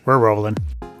We're rolling.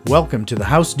 Welcome to the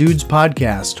House Dudes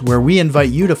podcast, where we invite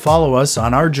you to follow us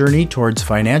on our journey towards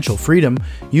financial freedom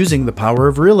using the power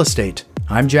of real estate.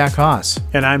 I'm Jack Haas.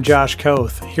 And I'm Josh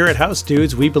Koth. Here at House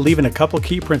Dudes, we believe in a couple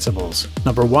key principles.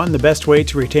 Number one, the best way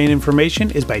to retain information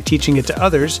is by teaching it to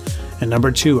others. And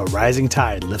number two, a rising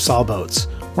tide lifts all boats.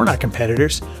 We're not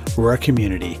competitors, we're a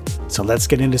community. So let's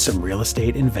get into some real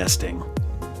estate investing.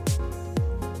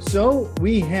 So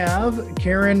we have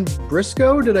Karen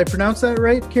Briscoe. Did I pronounce that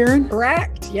right, Karen?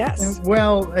 Correct. Yes.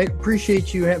 Well, I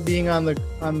appreciate you being on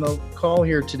the call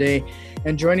here today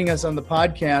and joining us on the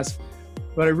podcast.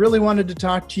 But I really wanted to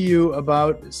talk to you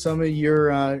about some of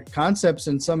your concepts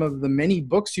and some of the many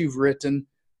books you've written.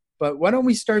 But why don't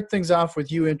we start things off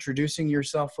with you introducing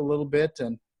yourself a little bit,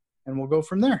 and we'll go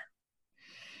from there.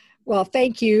 Well,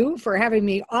 thank you for having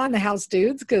me on the House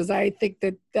Dudes, because I think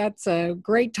that that's a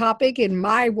great topic in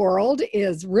my world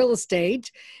is real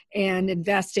estate and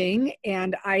investing.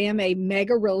 And I am a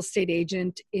mega real estate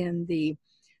agent in the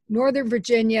Northern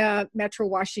Virginia, Metro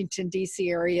Washington,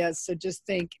 D.C. area. So just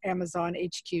think Amazon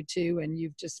HQ2, and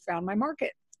you've just found my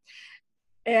market.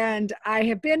 And I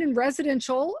have been in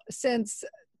residential since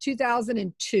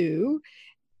 2002,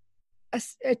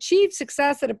 achieved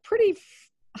success at a pretty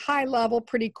high level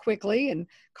pretty quickly and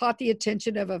caught the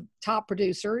attention of a top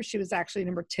producer. She was actually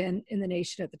number 10 in the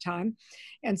nation at the time.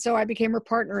 And so I became her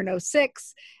partner in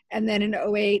 2006. And then in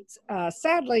 2008,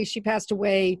 sadly, she passed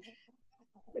away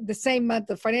the same month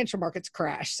the financial markets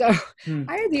crashed. So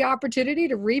I had the opportunity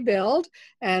to rebuild,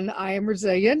 and I am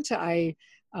resilient. I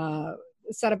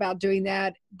set about doing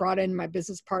that, brought in my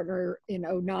business partner in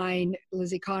 2009,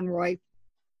 Lizzie Conroy.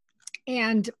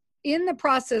 And in the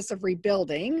process of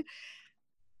rebuilding,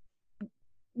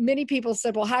 many people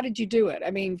said, well, how did you do it? I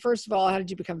mean, first of all, how did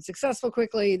you become successful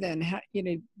quickly? Then,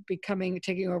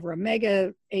 taking over a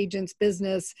mega agent's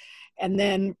business, and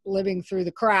then living through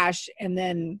the crash, and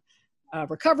then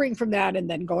recovering from that, and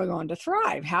then going on to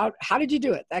thrive. How did you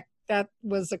do it? That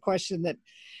was a question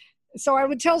so I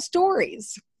would tell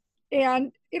stories,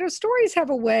 and, stories have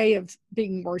a way of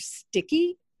being more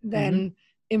sticky than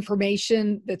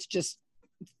information that's just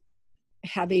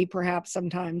heavy, perhaps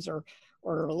sometimes, or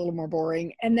a little more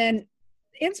boring. And then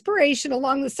inspiration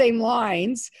along the same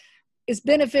lines is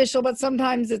beneficial, but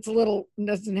sometimes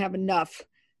doesn't have enough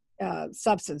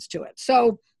substance to it.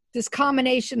 So this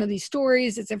combination of these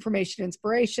stories, it's information,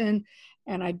 inspiration,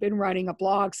 and I'd been writing a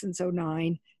blog since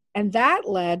 2009, and that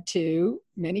led to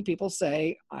many people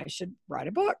say I should write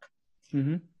a book.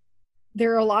 Mm-hmm.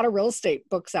 There are a lot of real estate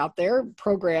books out there,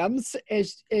 programs,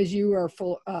 as you are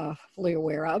fully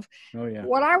aware of. Oh, yeah.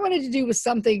 What I wanted to do was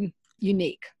something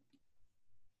unique.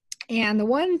 And the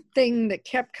one thing that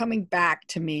kept coming back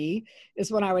to me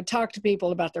is when I would talk to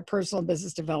people about their personal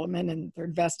business development and their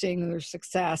investing and their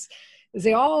success, is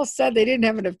they all said they didn't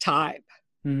have enough time.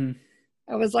 Mm-hmm.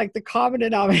 It was like the common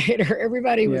denominator.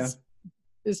 Everybody was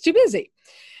too busy.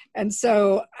 And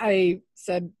so I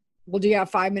said, well, do you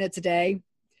have 5 minutes a day?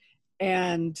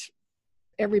 And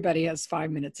everybody has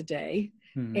 5 minutes a day.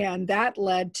 Mm-hmm. And that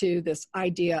led to this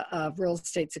idea of real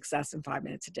estate success in 5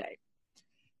 minutes a day.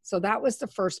 So that was the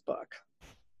first book.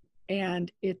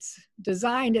 And it's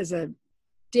designed as a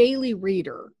daily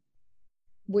reader,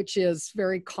 which is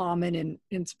very common in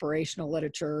inspirational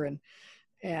literature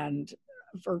and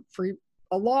for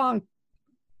a long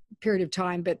period of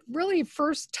time, but really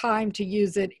first time to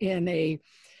use it in a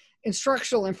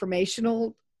instructional,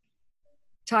 informational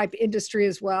type industry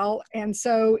as well. And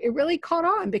so it really caught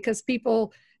on because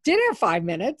people did have 5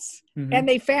 minutes, and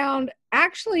they found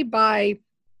actually by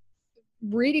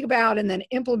reading about and then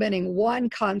implementing one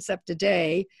concept a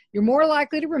day, you're more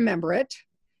likely to remember it.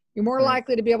 You're more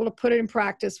likely to be able to put it in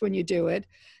practice when you do it,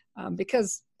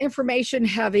 because information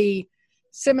heavy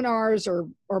seminars or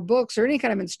books or any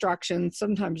kind of instruction,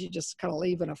 sometimes you just kind of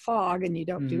leave in a fog and you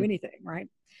don't do anything, right?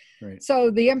 So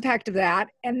the impact of that,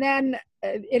 and then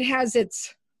it has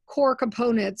its core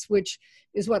components, which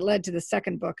is what led to the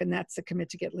second book, and that's the Commit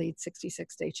to Get Lead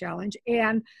 66-Day Challenge.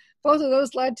 And both of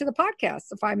those led to the podcast,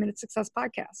 the 5 Minute Success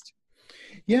Podcast.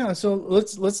 Yeah, so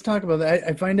let's talk about that.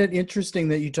 I find it interesting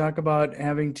that you talk about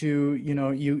having to,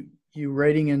 you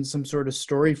writing in some sort of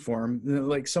story form,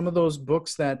 like some of those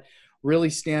books that really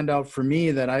stand out for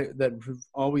me that have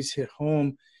always hit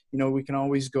home. We can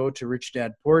always go to Rich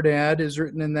Dad Poor Dad is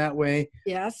written in that way.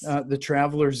 Yes. The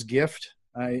Traveler's Gift.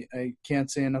 I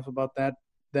can't say enough about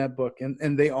that book.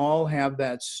 And they all have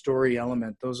that story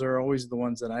element. Those are always the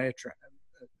ones that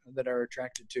that are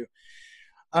attracted to.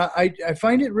 I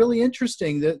find it really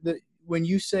interesting that when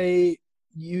you say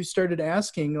you started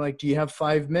asking, like, do you have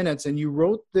 5 minutes? And you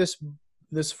wrote this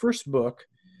first book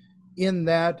in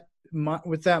that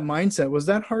with that mindset. Was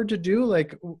that hard to do?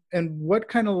 Like, and what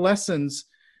kind of lessons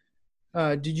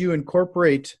did you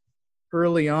incorporate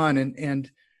early on?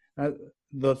 And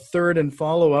the third and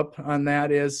follow up on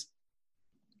that is,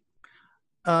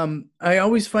 I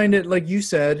always find it, like you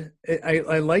said,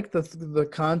 I like the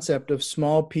concept of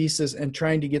small pieces and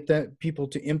trying to get that people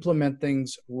to implement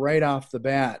things right off the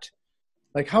bat.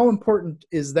 Like, how important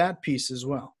is that piece as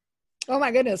well? Oh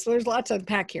my goodness, there's lots to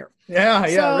unpack here. Yeah,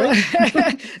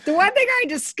 right. The one thing I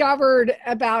discovered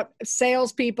about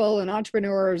salespeople and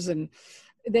entrepreneurs, and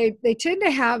they tend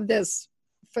to have this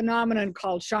phenomenon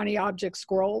called shiny object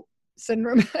squirrel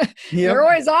syndrome. Yep. They're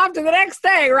always off to the next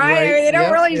thing, right? I mean, they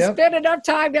don't really spend enough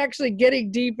time actually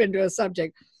getting deep into a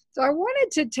subject. So I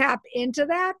wanted to tap into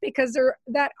that because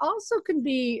that also can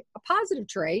be a positive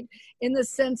trait in the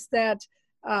sense that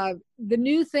the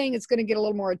new thing is going to get a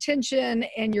little more attention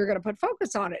and you're going to put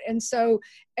focus on it. And so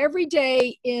every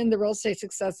day in the Real Estate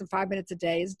Success in 5 Minutes a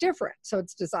Day is different. So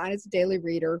it's designed as a daily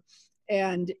reader,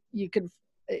 and you can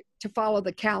to follow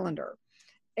the calendar.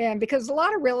 And because a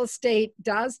lot of real estate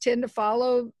does tend to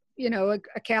follow, a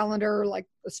calendar, like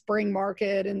the spring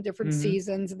market and different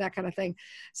seasons and that kind of thing.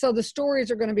 So the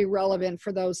stories are going to be relevant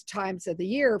for those times of the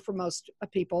year for most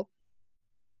people.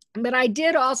 But I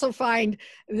did also find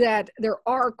that there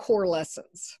are core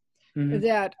lessons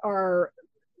that are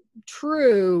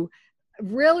true.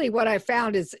 Really what I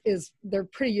found is they're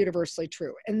pretty universally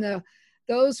true. And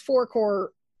those 4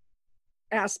 core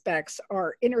aspects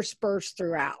are interspersed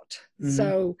throughout.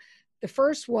 So the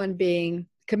first one being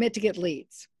commit to get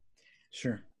leads.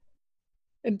 Sure.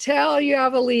 Until you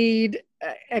have a lead,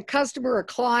 a customer, a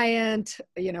client,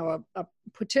 a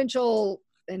potential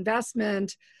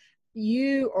investment,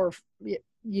 you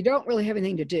don't really have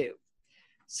anything to do.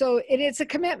 So it's a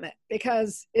commitment,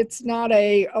 because it's not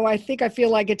I think I feel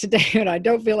like it today and I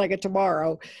don't feel like it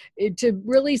tomorrow. To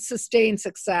really sustain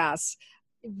success,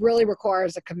 it really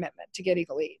requires a commitment to getting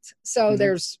the leads. So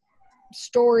there's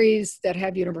stories that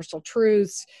have universal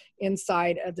truths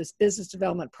inside of this business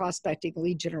development, prospecting,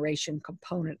 lead generation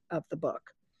component of the book.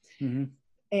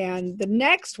 And the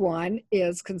next one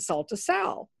is consult to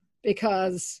sell,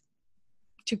 because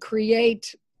to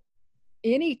create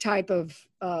any type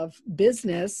of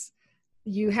business,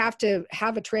 you have to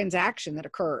have a transaction that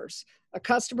occurs. A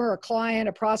customer, a client,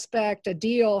 a prospect, a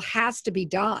deal has to be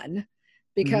done,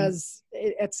 because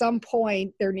at some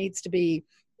point there needs to be,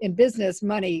 in business,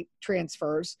 money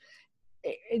transfers.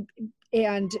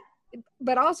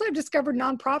 But also I've discovered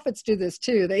nonprofits do this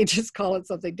too. They just call it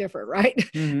something different, right?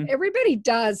 Everybody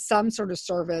does some sort of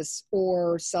service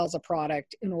or sells a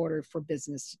product in order for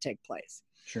business to take place.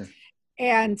 Sure.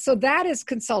 And so that is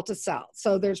consult to sell.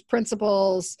 So there's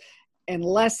principles and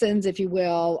lessons, if you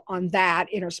will, on that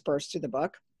interspersed through the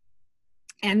book.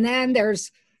 And then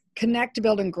there's connect, to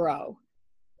build, and grow.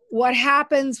 What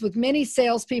happens with many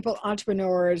salespeople,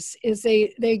 entrepreneurs, is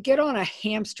they get on a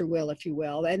hamster wheel, if you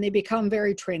will, and they become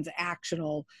very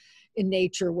transactional in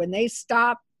nature. When they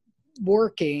stop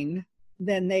working,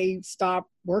 then they stop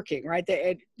working, right?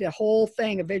 The whole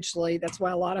thing eventually, that's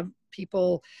why a lot of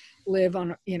people live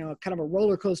on, kind of a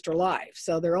roller coaster life.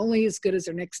 So they're only as good as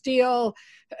their next deal.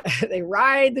 They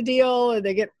ride the deal and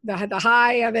they get the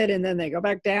high of it, and then they go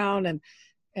back down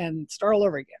and start all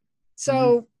over again.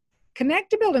 So connect,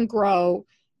 to build, and grow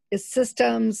is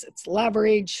systems, it's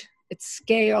leverage, it's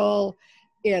scale,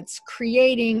 it's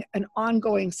creating an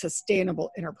ongoing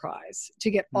sustainable enterprise to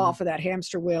get off of that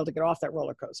hamster wheel, to get off that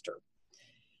roller coaster.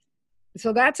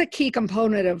 So that's a key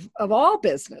component of all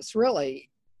business, really.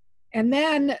 And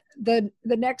then the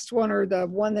next one, or the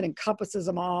one that encompasses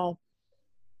them all,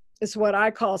 is what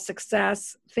I call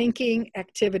success, thinking,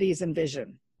 activities, and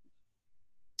vision.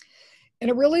 And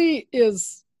it really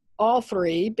is all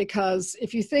 3, because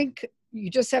if you think you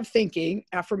just have thinking,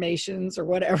 affirmations or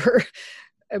whatever,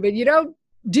 I mean, you don't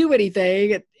do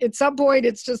anything. At some point,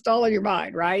 it's just all in your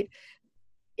mind, right?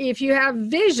 If you have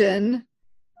vision,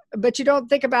 but you don't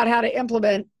think about how to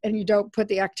implement, and you don't put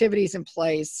the activities in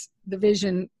place, the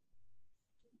vision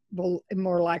will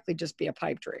more likely just be a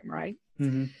pipe dream, right?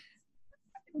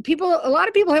 A lot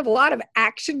of people have a lot of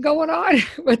action going on,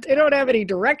 but they don't have any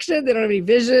direction. They don't have any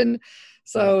vision.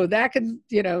 So that could,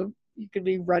 you could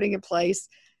be running in place.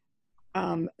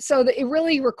 So it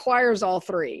really requires all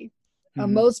 3.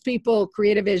 Most people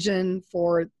create a vision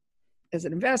as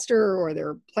an investor, or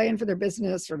they're planning for their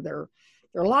business or their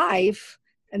life,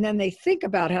 and then they think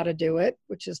about how to do it,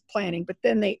 which is planning. But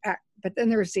then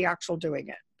there's the actual doing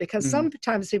it, because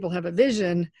sometimes people have a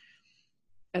vision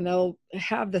and they'll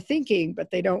have the thinking, but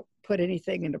they don't put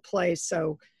anything into place.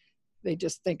 So they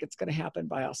just think it's going to happen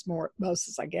by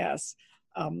osmosis, I guess.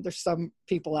 There's some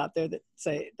people out there that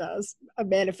say it does,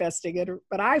 manifesting it,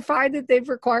 but I find that it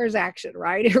requires action,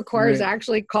 right? It requires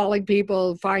actually calling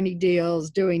people, finding deals,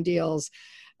 doing deals,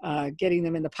 getting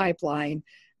them in the pipeline.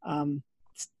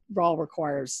 All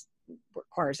requires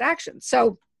action.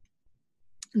 So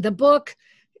the book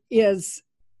is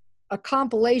a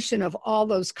compilation of all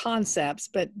those concepts,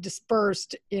 but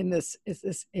dispersed in this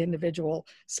individual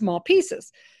small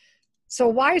pieces. So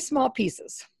why small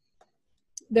pieces?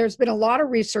 There's been a lot of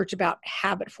research about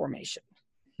habit formation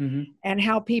and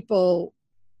how people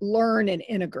learn and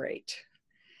integrate.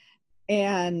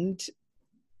 And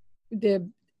the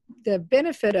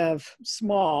benefit of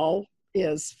small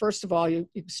is, first of all, you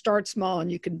start small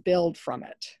and you can build from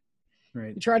it.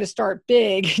 Right. You try to start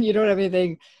big and you don't have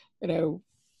anything,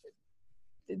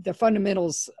 the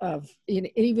fundamentals of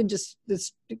even just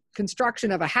this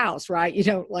construction of a house, right? You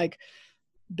don't like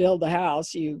build the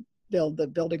house, you build the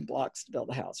building blocks to build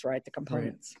the house, right? The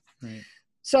components. Right.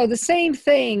 So the same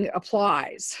thing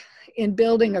applies in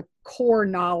building a core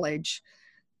knowledge,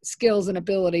 skills and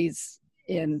abilities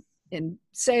in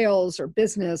sales or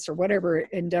business or whatever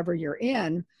endeavor you're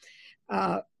in.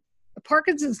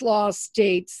 Parkinson's law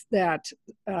states that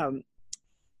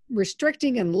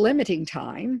restricting and limiting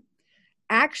time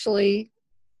actually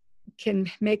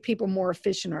can make people more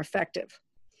efficient or effective.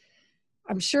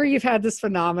 I'm sure you've had this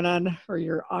phenomenon, or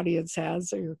your audience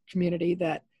has, or your community,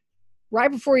 that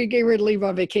right before you get ready to leave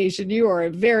on vacation, you are a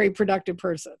very productive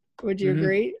person. Would you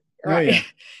agree? Right. Oh, yeah.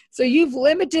 So you've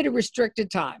limited and restricted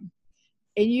time,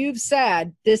 and you've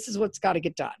said, this is what's got to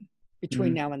get done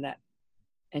between now and then.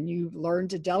 And you've learned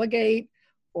to delegate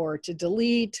or to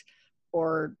delete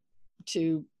or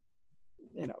to,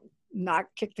 not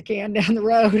kick the can down the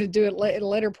road and do it at a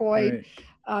later point.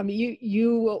 Right.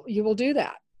 You will do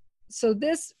that. So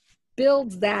this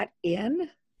builds that in,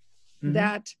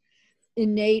 that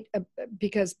innate,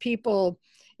 because people,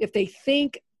 if they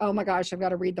think, oh my gosh, I've got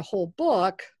to read the whole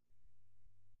book,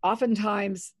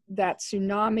 oftentimes that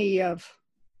tsunami of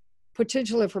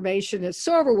potential information is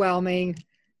so overwhelming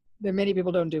that many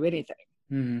people don't do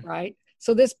anything, right?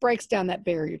 So this breaks down that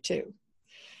barrier too.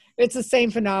 It's the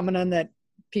same phenomenon that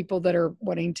people that are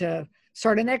wanting to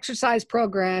start an exercise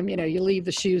program, you leave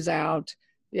the shoes out,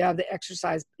 you have the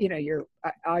exercise,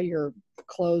 all your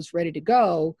clothes ready to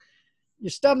go. You're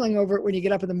stumbling over it when you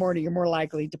get up in the morning, you're more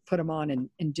likely to put them on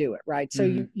and do it, right?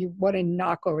 So you want to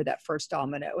knock over that first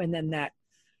domino, and then that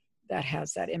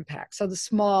has that impact. So the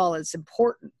small is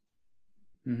important.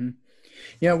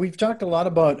 Yeah, we've talked a lot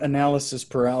about analysis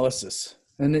paralysis,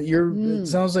 and it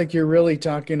sounds like you're really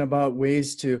talking about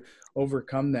ways to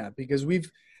overcome that, because we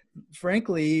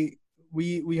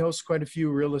host quite a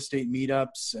few real estate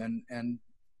meetups and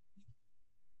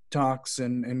talks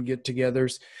and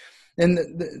get-togethers, and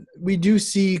we do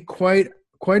see quite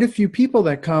a few people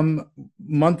that come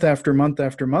month after month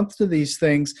after month to these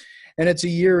things, and it's a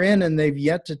year in and they've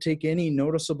yet to take any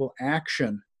noticeable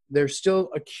action. They're still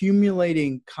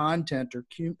accumulating content or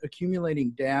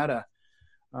accumulating data.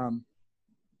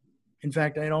 In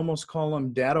fact, I'd almost call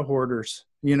them data hoarders.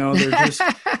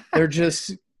 They're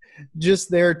just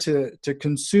there to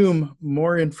consume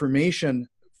more information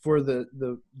for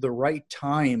the right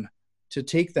time to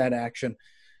take that action.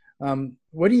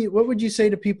 What would you say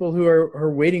to people who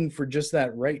are waiting for just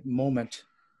that right moment?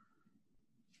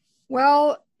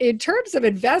 Well, in terms of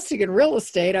investing in real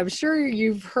estate, I'm sure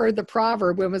you've heard the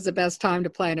proverb, when was the best time to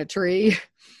plant a tree?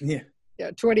 Yeah,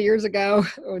 20 years ago,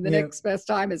 or the next best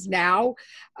time is now.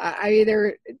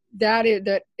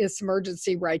 That is some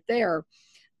urgency right there.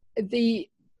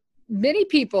 Many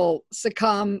people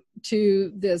succumb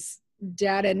to this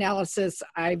data analysis.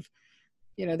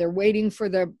 They're waiting for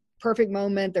the perfect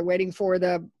moment. They're waiting for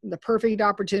the perfect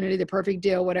opportunity, the perfect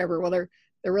deal, whatever. Well, there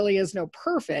really is no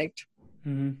perfect.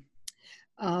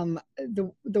 The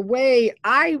way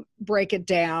I break it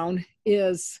down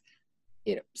is,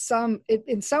 in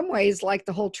some ways, like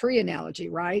the whole tree analogy,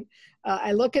 right?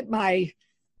 I look at my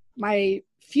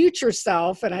future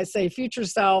self and I say, future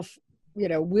self,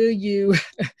 will you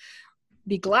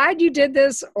be glad you did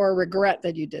this or regret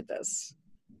that you did this,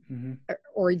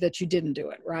 or that you didn't do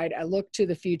it, right? I look to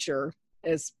the future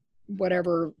as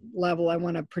whatever level I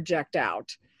want to project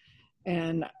out.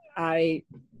 And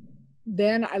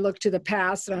then I look to the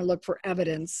past and I look for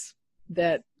evidence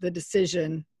that the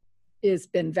decision has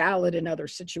been valid in other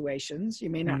situations. You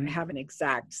may not have an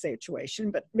exact situation,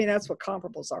 but that's what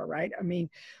comparables are, right?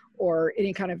 Or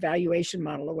any kind of valuation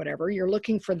model or whatever. You're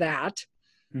looking for that.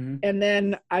 And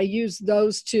then I use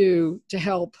those two to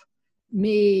help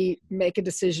me make a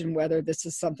decision whether this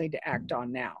is something to act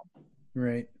on now.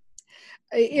 Right.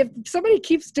 If somebody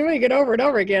keeps doing it over and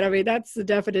over again, that's the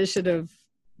definition of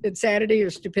insanity or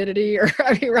stupidity, or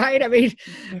I mean, right? I mean,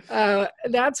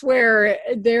 that's where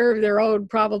they're their own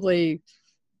probably.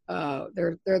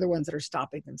 They're the ones that are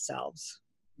stopping themselves.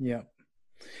 Yeah.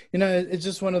 It's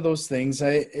just one of those things.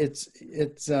 You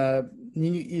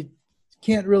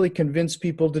can't really convince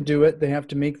people to do it. They have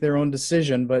to make their own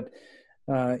decision. But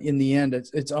in the end,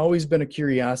 it's always been a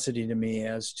curiosity to me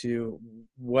as to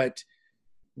what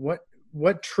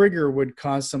trigger would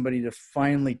cause somebody to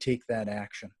finally take that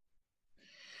action.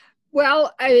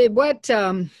 Well,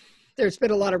 there's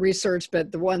been a lot of research,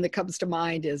 but the one that comes to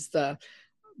mind is the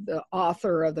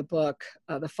author of the book,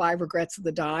 The 5 Regrets of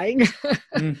the Dying.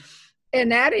 And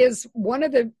that is one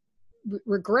of the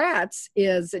regrets,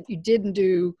 is that you didn't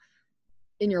do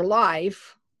in your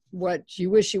life what you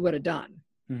wish you would have done.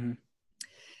 Mm-hmm.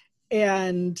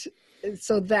 And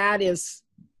so that is,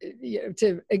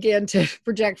 to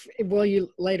project, will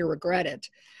you later regret it?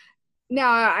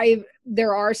 Now,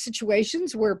 there are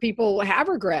situations where people have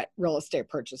regret real estate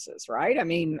purchases, right? I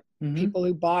mean, people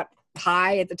who bought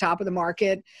high at the top of the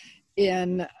market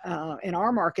in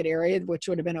our market area, which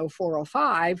would have been 04,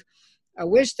 05, I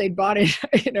wish they'd bought it,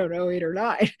 08 or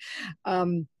 09.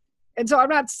 And so I'm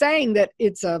not saying that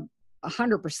it's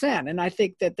 100%. And I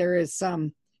think that there is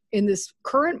some, in this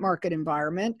current market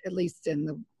environment, at least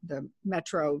in the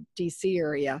metro DC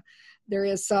area, there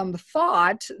is some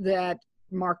thought that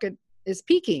market is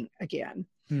peaking again.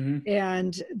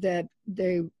 And that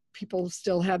people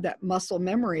still have that muscle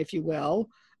memory, if you will,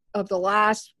 of the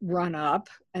last run up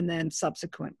and then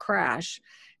subsequent crash.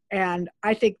 And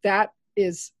I think that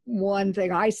is one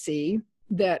thing I see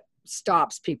that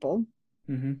stops people.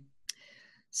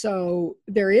 So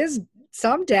there is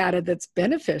some data that's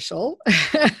beneficial.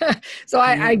 So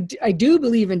I do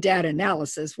believe in data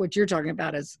analysis. What you're talking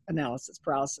about is analysis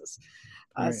paralysis.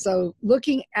 Right. So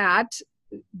looking at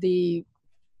the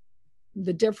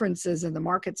differences in the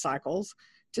market cycles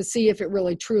to see if it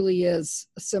really truly is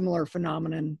a similar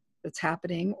phenomenon that's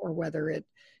happening, or whether it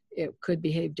could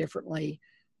behave differently.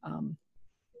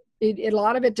 A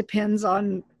lot of it depends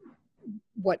on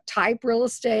what type real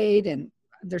estate, and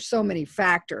there's so many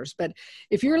factors. But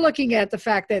if you're looking at the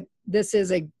fact that this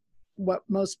is what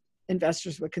most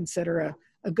investors would consider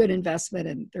a good investment,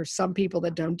 and there's some people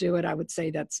that don't do it, I would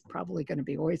say that's probably going to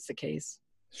be always the case.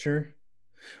 Sure.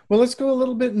 Well, let's go a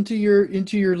little bit into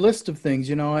your list of things.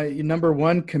 Number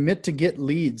 1, commit to get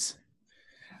leads.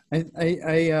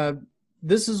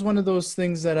 This is one of those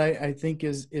things that I think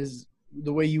is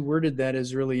the way you worded that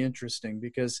is really interesting,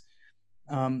 because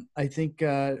I think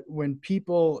when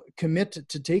people commit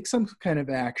to take some kind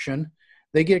of action,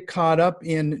 they get caught up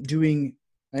in doing,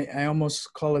 I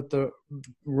almost call it the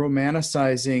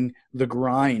romanticizing the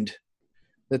grind,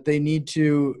 that they need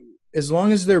to, as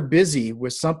long as they're busy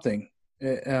with something,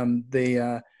 at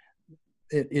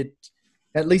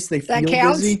least they feel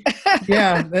busy.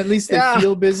 Yeah, at least they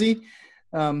feel busy.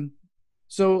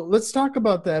 So let's talk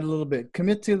about that a little bit.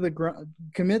 Commit to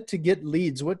get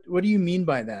leads. What do you mean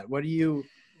by that?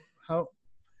 How?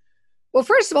 Well,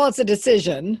 first of all, it's a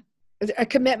decision, a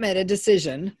commitment, a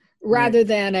decision, rather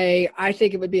than I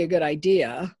think it would be a good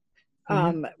idea.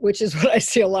 Which is what I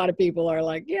see a lot of people are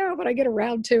like, yeah, when I get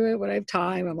around to it, when I have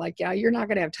time. I'm like, yeah, you're not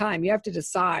going to have time. You have to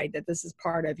decide that this is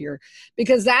part of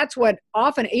because that's what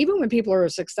often, even when people are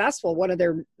successful, one of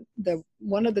the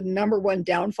number one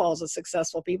downfalls of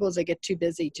successful people is they get too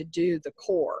busy to do the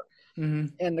core.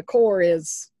 And the core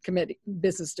is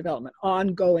business development,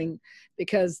 ongoing,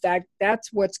 because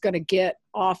that's what's going to get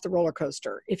off the roller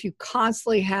coaster. If you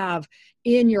constantly have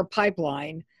in your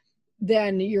pipeline,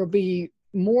 then you'll be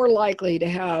more likely to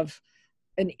have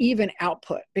an even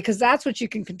output, because that's what you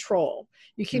can control.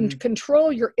 You can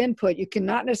control your input. You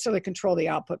cannot necessarily control the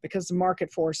output, because the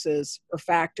market forces or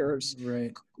factors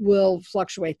will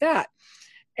fluctuate that.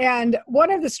 And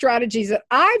one of the strategies that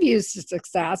I've used to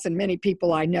success, and many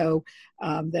people I know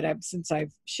since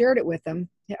I've shared it with them,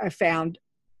 I found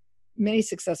many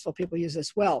successful people use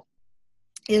this well,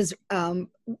 is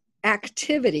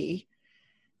activity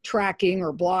tracking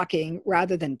or blocking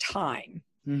rather than time.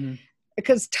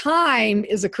 Because time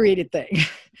is a created thing.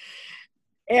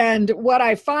 And what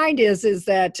I find is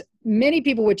that many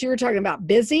people, what you were talking about,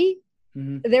 busy,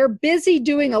 they're busy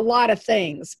doing a lot of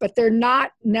things, but they're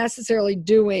not necessarily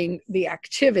doing the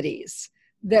activities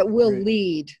that will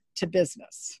lead to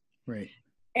business. Right.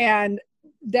 And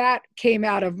that came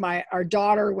out of our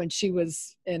daughter when she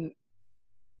was in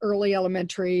early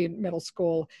elementary and middle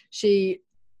school. She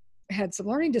had some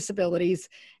learning disabilities,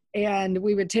 and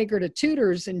we would take her to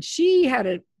tutors, and she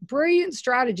had brilliant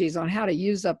strategies on how to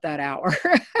use up that hour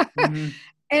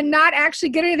and not actually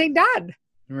get anything done.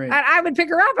 Right. And I would pick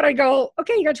her up and I'd go,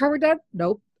 okay, you got your homework done?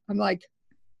 Nope. I'm like,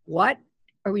 what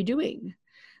are we doing?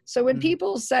 So when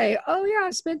people say, oh yeah, I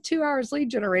spent 2 hours lead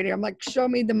generating, I'm like, show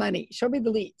me the money, show me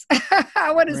the leads.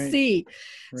 I want to see.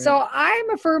 Right. So I'm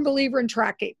a firm believer in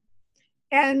tracking.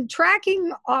 And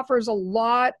tracking offers a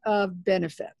lot of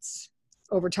benefits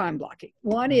over time blocking.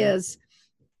 One is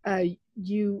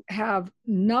you have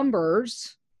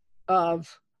numbers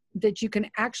that you can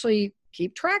actually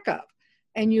keep track of,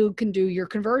 and you can do your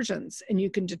conversions, and you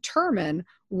can determine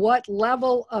what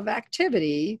level of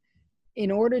activity, in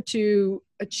order to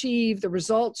achieve the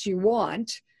results you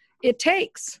want, it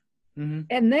takes.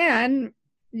 And then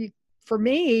for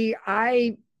me,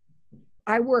 I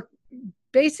work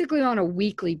basically on a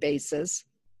weekly basis,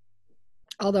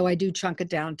 although I do chunk it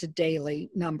down to daily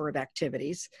number of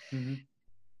activities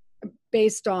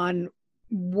based on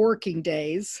working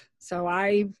days. So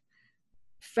I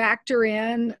factor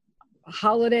in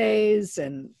holidays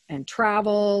and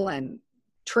travel and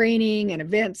training and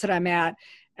events that I'm at,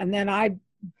 and then I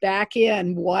back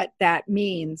in what that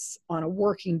means on a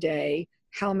working day,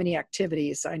 how many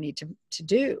activities I need to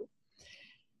do.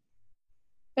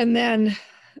 And then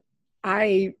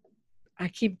I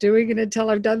keep doing it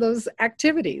until I've done those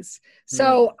activities.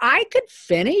 So I could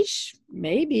finish,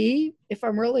 maybe if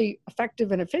I'm really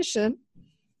effective and efficient,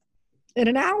 in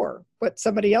an hour, but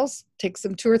somebody else takes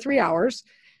them 2 or 3 hours.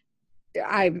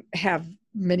 I have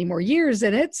many more years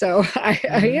in it, so I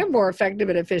am more effective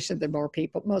and efficient than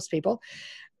most people.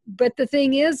 But the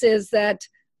thing is that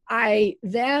I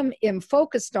then am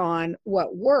focused on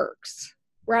what works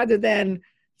rather than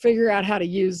figure out how to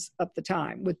use up the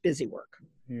time with busy work.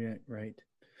 Yeah, right.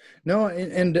 No,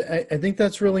 and I think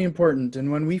that's really important. And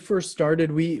when we first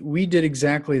started, we did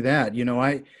exactly that.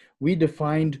 We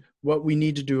defined what we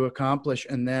needed to accomplish,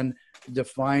 and then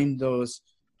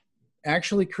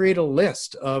actually create a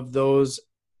list of those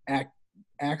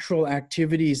actual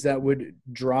activities that would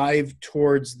drive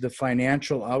towards the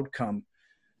financial outcome.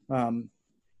 And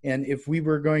if we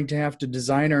were going to have to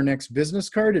design our next business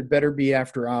card, it better be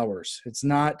after hours. It's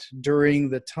not during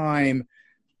the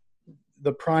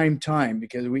prime time,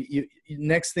 because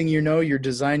next thing you know, you're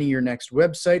designing your next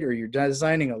website, or you're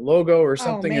designing a logo or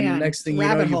something, and the next thing you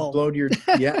know,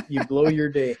 you blow your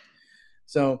day.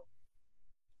 So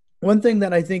one thing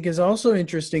that I think is also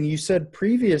interesting, you said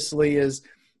previously, is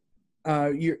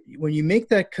when you make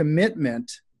that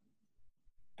commitment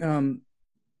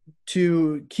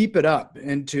to keep it up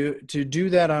and to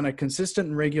do that on a consistent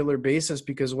and regular basis,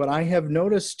 because what I have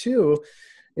noticed too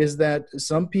is that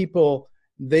some people,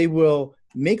 they will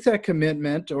make that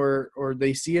commitment, or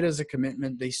they see it as a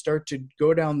commitment. They start to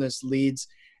go down this leads,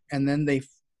 and then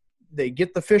they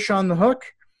get the fish on the hook,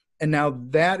 and now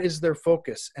that is their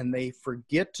focus, and they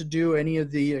forget to do any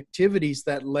of the activities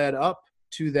that led up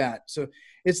to that. So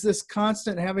it's this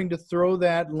constant having to throw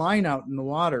that line out in the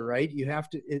water, right? You have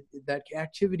to, that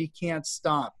activity can't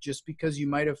stop just because you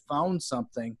might have found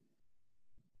something.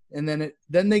 And then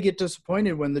they get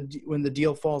disappointed when the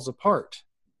deal falls apart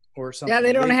or something. Yeah,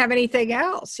 they don't have anything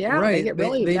else. Yeah, right. They get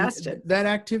really invested. That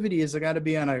activity has got to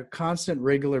be on a constant,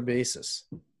 regular basis.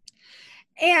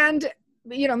 And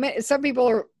some people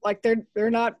are like, they're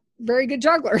not very good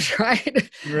jugglers, right?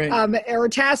 Or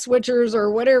task switchers,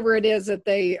 or whatever it is that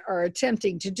they are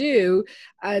attempting to do.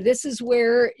 This is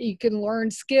where you can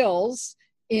learn skills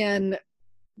in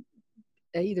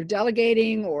either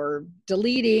delegating or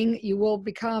deleting. You will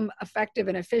become effective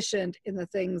and efficient in the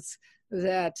things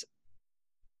that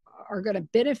are going to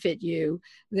benefit you.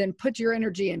 Then put your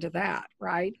energy into that,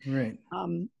 right? Right.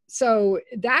 So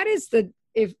that is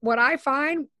what I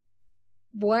find,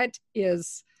 what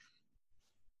is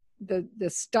the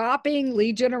stopping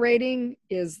lead generating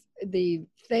is the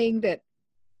thing that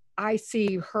I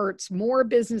see hurts more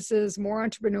businesses, more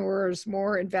entrepreneurs,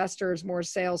 more investors, more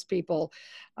salespeople.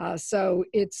 So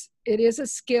it is a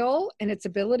skill and its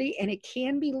ability, and it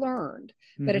can be learned,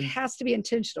 but it has to be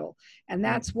intentional. And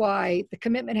that's why the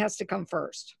commitment has to come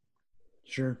first.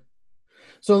 Sure.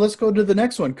 So let's go to the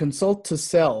next one, consult to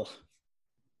sell.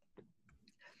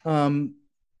 Can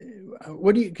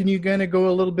you kind of go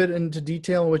a little bit into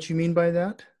detail on what you mean by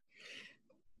that?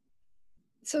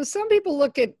 So some people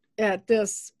look at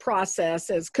this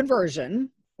process as conversion,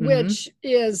 which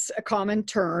is a common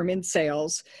term in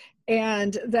sales.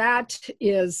 And that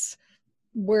is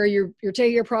where you're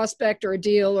taking a prospect or a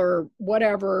deal or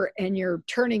whatever, and you're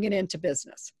turning it into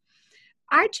business.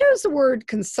 I chose the word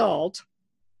consult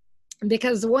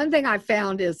because the one thing I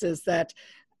found is that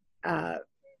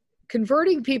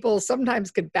converting people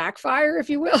sometimes could backfire, if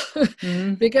you will,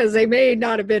 because they may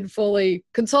not have been fully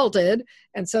consulted.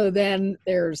 And so then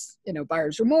there's,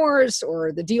 buyer's remorse,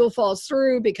 or the deal falls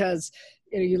through because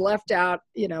you left out,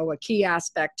 a key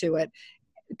aspect to it.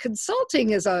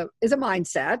 consulting is a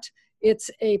mindset. It's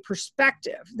a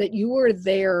perspective that you are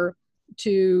there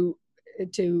to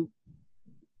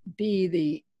be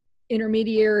the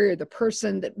intermediary or the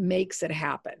person that makes it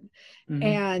happen. Mm-hmm.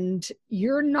 And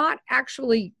you're not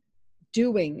actually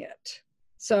doing it.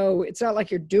 So it's not like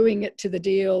you're doing it to the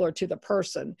deal or to the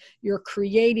person. You're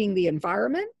creating the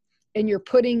environment, and you're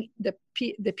putting the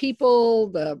people,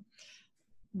 the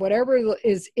whatever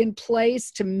is in place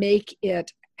to make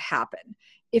it happen.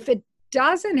 If it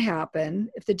doesn't happen,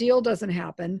 if the deal doesn't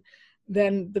happen,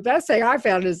 then the best thing I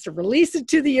found is to release it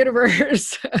to the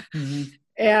universe. Mm-hmm.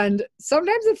 And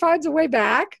sometimes it finds a way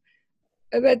back,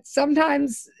 but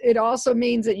sometimes it also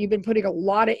means that you've been putting a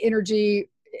lot of energy.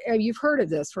 You've heard of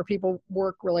this, where people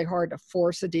work really hard to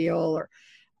force a deal, or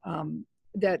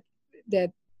that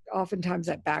oftentimes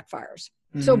that backfires.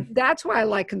 Mm-hmm. So that's why I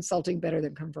like consulting better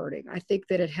than converting. I think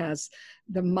that it has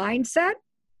the mindset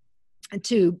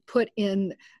to put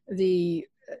in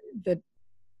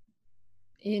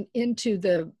into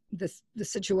the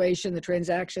situation, the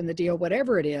transaction, the deal,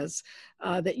 whatever it is,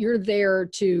 that you're there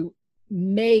to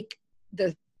make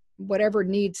whatever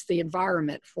needs the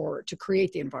environment to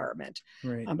create the environment.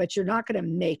 Right. But you're not going to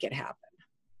make it happen.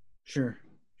 Sure.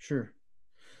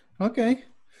 Okay.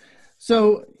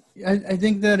 So I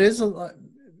think that is a lot,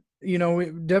 we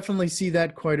definitely see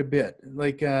that quite a bit.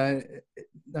 Like,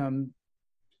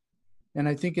 and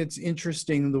I think it's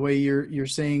interesting the way you're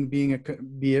saying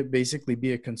basically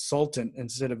be a consultant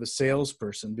instead of a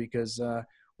salesperson, because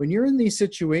when you're in these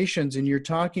situations and you're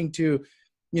talking to,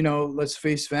 let's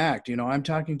face fact, I'm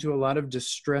talking to a lot of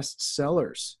distressed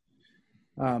sellers.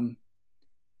 The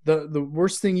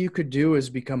worst thing you could do is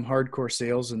become hardcore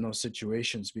sales in those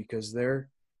situations, because they're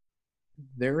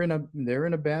in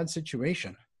a bad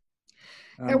situation.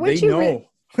 They know.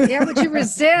 Yeah, but you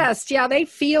resist. Yeah, they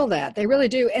feel that. They really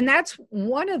do. And that's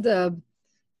one of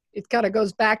it kind of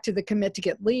goes back to the commit to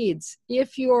get leads.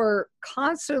 If you're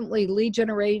constantly lead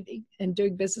generating and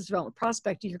doing business development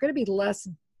prospecting, you're going to be less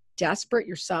desperate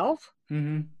yourself,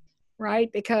 Mm-hmm. right?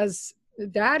 Because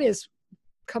that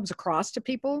comes across to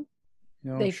people.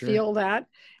 No, they sure. feel that.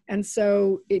 And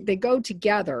so they go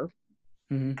together.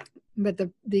 Mm-hmm. But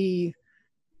the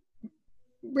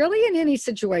really in any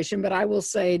situation, but I will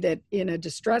say that in a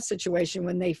distress situation,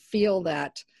 when they feel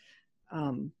that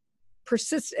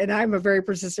persist, and I'm a very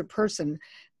persistent person,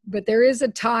 but there is a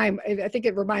time, I think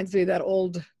it reminds me of that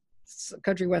old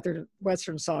country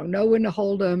western song, know when to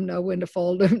hold them, know when to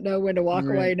fold them, know when to walk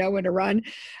away, know when to run.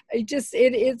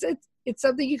 It's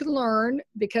something you can learn,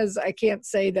 because I can't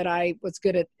say that I was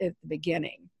good at the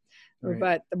beginning,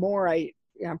 but the more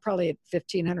I'm probably at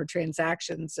 1,500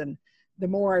 transactions, and the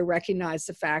more I recognize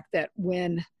the fact that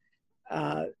when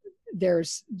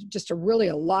there's just a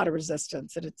lot of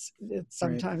resistance, that it's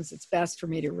sometimes it's best for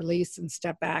me to release and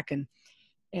step back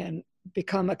and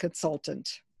become a consultant.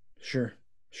 Sure.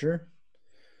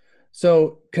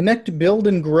 So connect, build,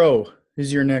 and grow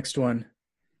is your next one.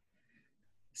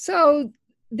 So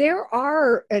there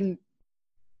are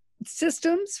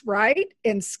systems, right?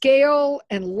 And scale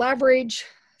and leverage,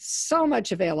 so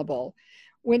much available.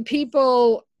 When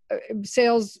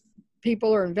sales people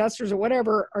or investors or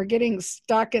whatever are getting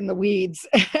stuck in the weeds,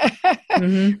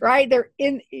 Mm-hmm. right?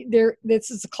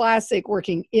 This is a classic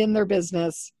working in their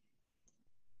business.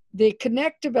 The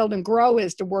connect, to build, and grow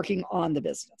is to working on the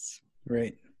business.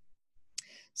 Right.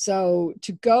 So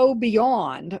to go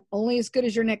beyond only as good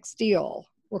as your next deal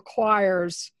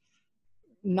requires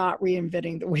not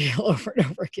reinventing the wheel over and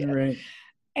over again. Right.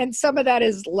 And some of that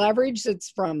is leverage. It's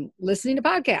from listening to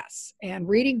podcasts and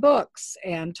reading books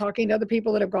and talking to other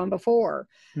people that have gone before.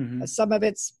 Mm-hmm. Some of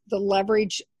it's the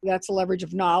leverage. That's a leverage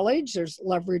of knowledge. There's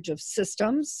leverage of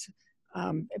systems,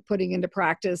 putting into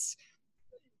practice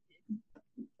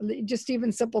just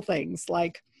even simple things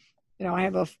like, I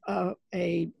have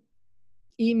a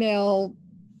email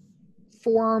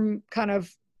form kind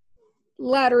of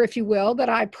letter, if you will, that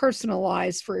I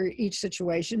personalize for each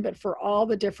situation, but for all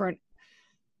the different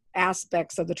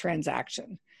aspects of the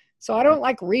transaction. So I don't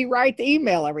rewrite the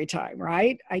email every time,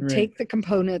 right? I take the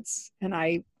components and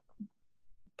I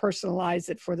personalize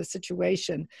it for the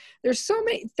situation. There's so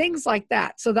many things like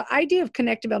that. So the idea of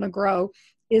connect, build, and grow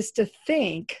is to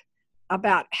think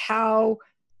about how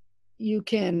you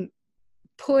can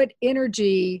put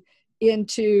energy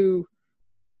into,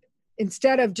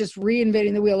 instead of just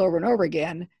reinventing the wheel over and over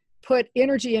again, put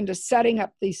energy into setting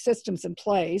up these systems in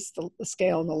place, the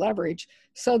scale and the leverage,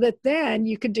 so that then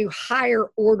you can do higher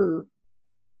order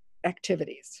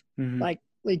activities, like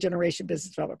lead generation,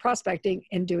 business development, prospecting,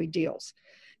 and doing deals.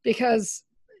 Because,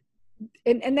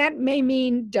 and that may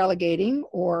mean delegating,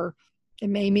 or it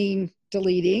may mean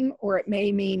deleting, or it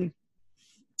may mean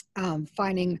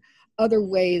finding other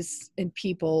ways in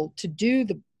people to do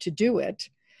it.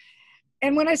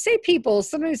 And when I say people,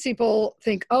 sometimes people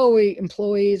think, oh,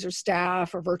 employees or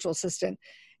staff or virtual assistant.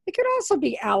 It could also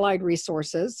be allied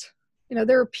resources.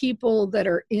 There are people that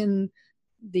are in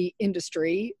the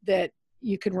industry that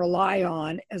you can rely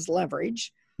on as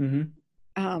leverage.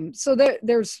 Mm-hmm. So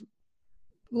there's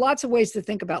lots of ways to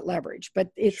think about leverage, but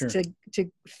it's Sure.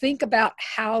 to think about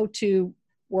how to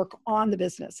work on the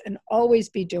business and always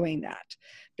be doing that.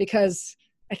 Because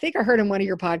I think I heard in one of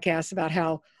your podcasts about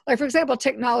how, like, for example,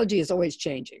 technology is always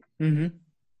changing, Mm-hmm.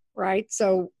 right?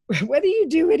 So whether you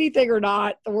do anything or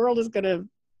not, the world is going to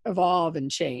evolve and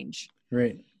change.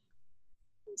 Right.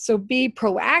 So be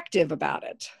proactive about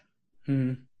it.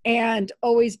 Mm-hmm. And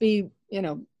always be,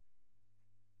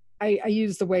 I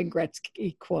use the Wayne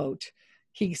Gretzky quote,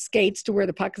 he skates to where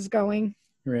the puck is going.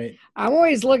 Right. I'm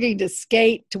always looking to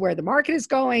skate to where the market is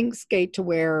going, skate to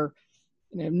where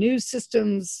new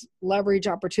systems, leverage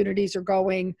opportunities are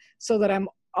going, so that I'm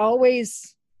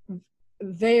always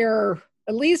there,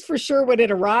 at least for sure when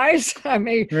it arrives. I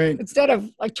mean, Right. instead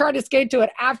of like trying to skate to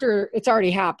it after it's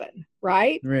already happened,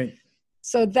 right? Right.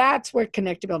 So that's what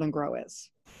Connect to Build and Grow is.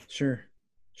 Sure.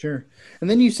 And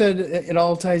then you said it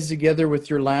all ties together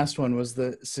with your last one, was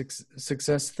the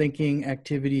success thinking,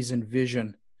 activities, and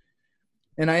vision.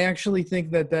 And I actually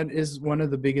think that is one of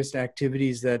the biggest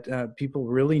activities that people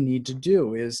really need to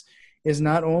do is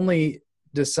not only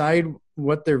decide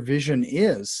what their vision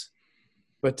is,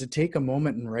 but to take a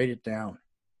moment and write it down.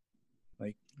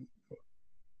 Like,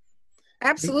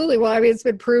 absolutely. Well, I mean, it's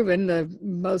been proven the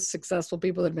most successful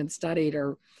people that have been studied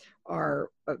are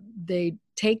they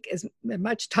take as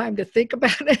much time to think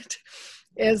about it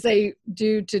as they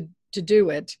do to do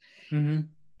it. mm-hmm.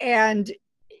 And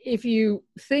if you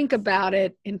think about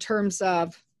it in terms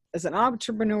of as an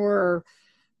entrepreneur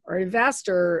or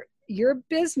investor, your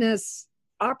business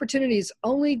opportunity is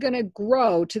only going to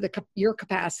grow to your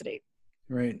capacity.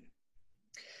 Right.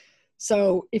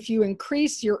 So if you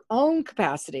increase your own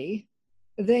capacity,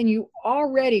 then you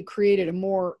already created a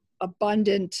more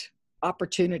abundant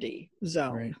opportunity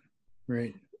zone.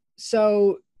 Right.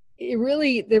 So it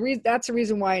really, that's the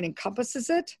reason why it encompasses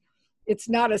it. It's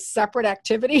not a separate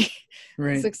activity.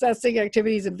 Right. Successing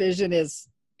activities and vision is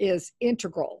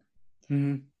integral.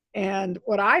 Mm-hmm. And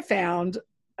what I found,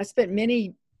 I spent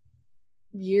many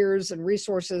years and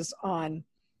resources on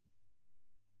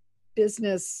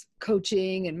business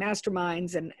coaching and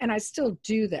masterminds, and I still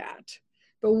do that.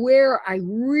 But where I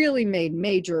really made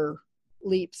major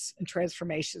leaps and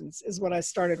transformations is when I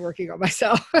started working on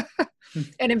myself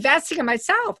and investing in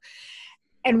myself.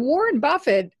 And Warren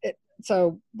Buffett,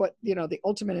 so what, the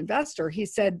ultimate investor, he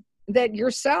said that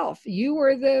yourself, you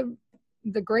are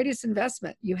the greatest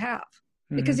investment you have.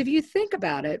 Mm-hmm. Because if you think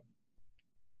about it,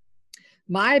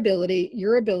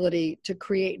 your ability to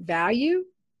create value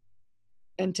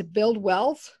and to build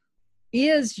wealth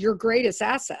is your greatest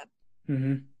asset.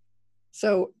 Mm-hmm.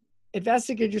 So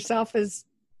investing in yourself is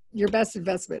your best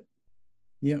investment.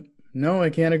 Yep. No, I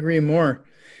can't agree more.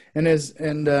 And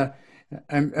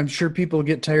I'm sure people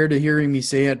get tired of hearing me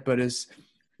say it, but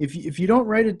if you don't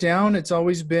write it down, it's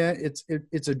always been,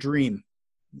 it's a dream.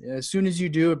 As soon as you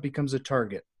do, it becomes a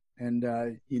target, and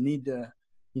you need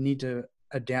to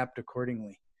adapt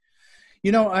accordingly.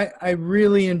 I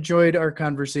really enjoyed our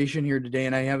conversation here today,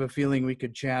 and I have a feeling we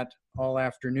could chat all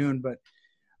afternoon, but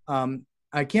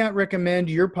I can't recommend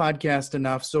your podcast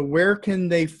enough. So where can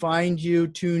they find you,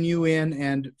 tune you in,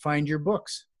 and find your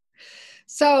books?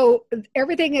 So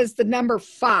everything is the number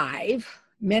 5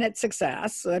 Minute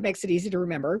Success. So that makes it easy to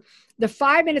remember. The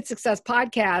 5 Minute Success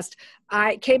podcast,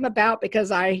 I came about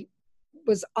because I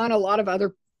was on a lot of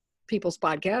other people's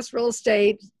podcasts, real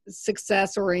estate,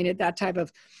 success oriented, that type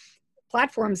of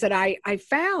platforms, that I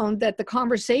found that the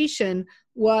conversation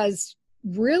was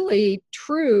really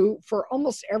true for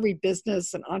almost every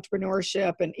business and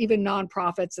entrepreneurship and even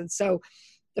nonprofits. And so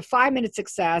the 5 Minute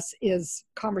Success is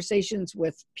conversations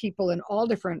with people in all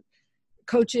different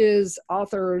coaches,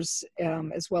 authors,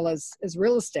 as well as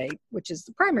real estate, which is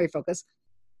the primary focus.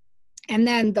 And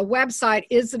then the website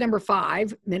is the number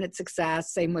 5 Minute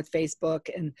Success, same with Facebook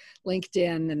and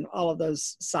LinkedIn and all of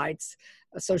those sites,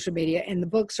 social media. And the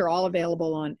books are all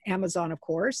available on Amazon, of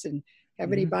course. And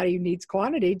have anybody who needs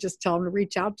quantity, just tell them to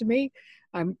reach out to me.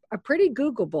 I'm pretty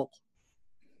Googleable.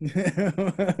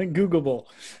 Googleable.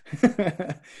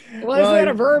 Well, isn't that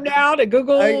a verb now to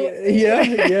Google?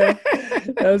 Yeah.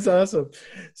 That's awesome.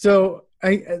 So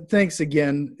thanks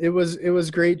again. It was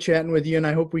great chatting with you, and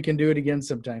I hope we can do it again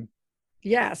sometime.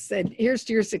 Yes. And here's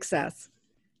to your success.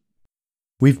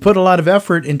 We've put a lot of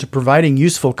effort into providing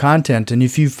useful content, and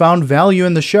if you found value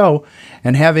in the show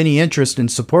and have any interest in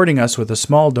supporting us with a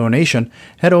small donation,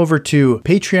 head over to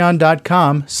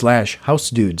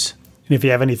patreon.com/housedudes. And if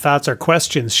you have any thoughts or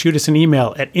questions, shoot us an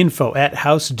email at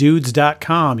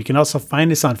info@housedudes.com. You can also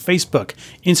find us on Facebook,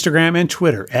 Instagram, and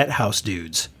Twitter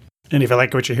 @housedudes. And if you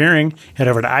like what you're hearing, head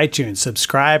over to iTunes,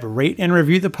 subscribe, rate, and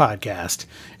review the podcast.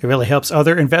 It really helps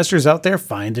other investors out there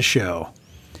find the show.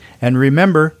 And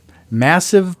remember,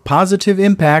 massive positive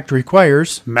impact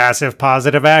requires massive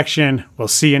positive action. We'll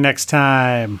see you next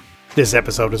time. This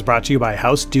episode was brought to you by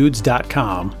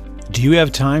housedudes.com. Do you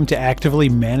have time to actively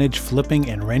manage flipping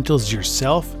and rentals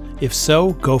yourself? If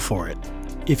so, go for it.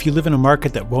 If you live in a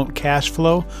market that won't cash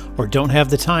flow or don't have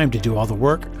the time to do all the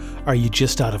work, are you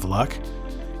just out of luck?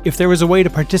 If there was a way to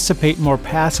participate more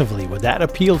passively, would that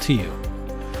appeal to you?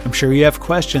 I'm sure you have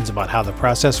questions about how the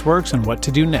process works and what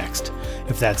to do next.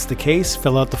 If that's the case,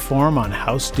 fill out the form on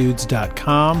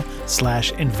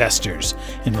housedudes.com/investors,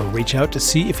 and we'll reach out to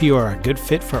see if you are a good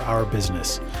fit for our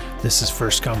business. This is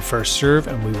first come, first serve,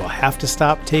 and we will have to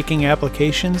stop taking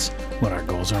applications when our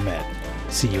goals are met.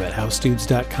 See you at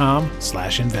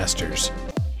housedudes.com/investors.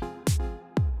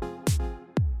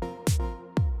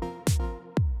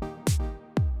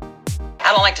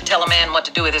 I don't like to tell a man what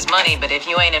to do with his money, but if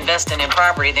you ain't investing in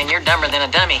property, then you're dumber than a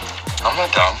dummy. I'm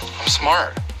not dumb. I'm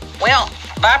smart. Well,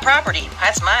 buy property.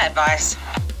 That's my advice.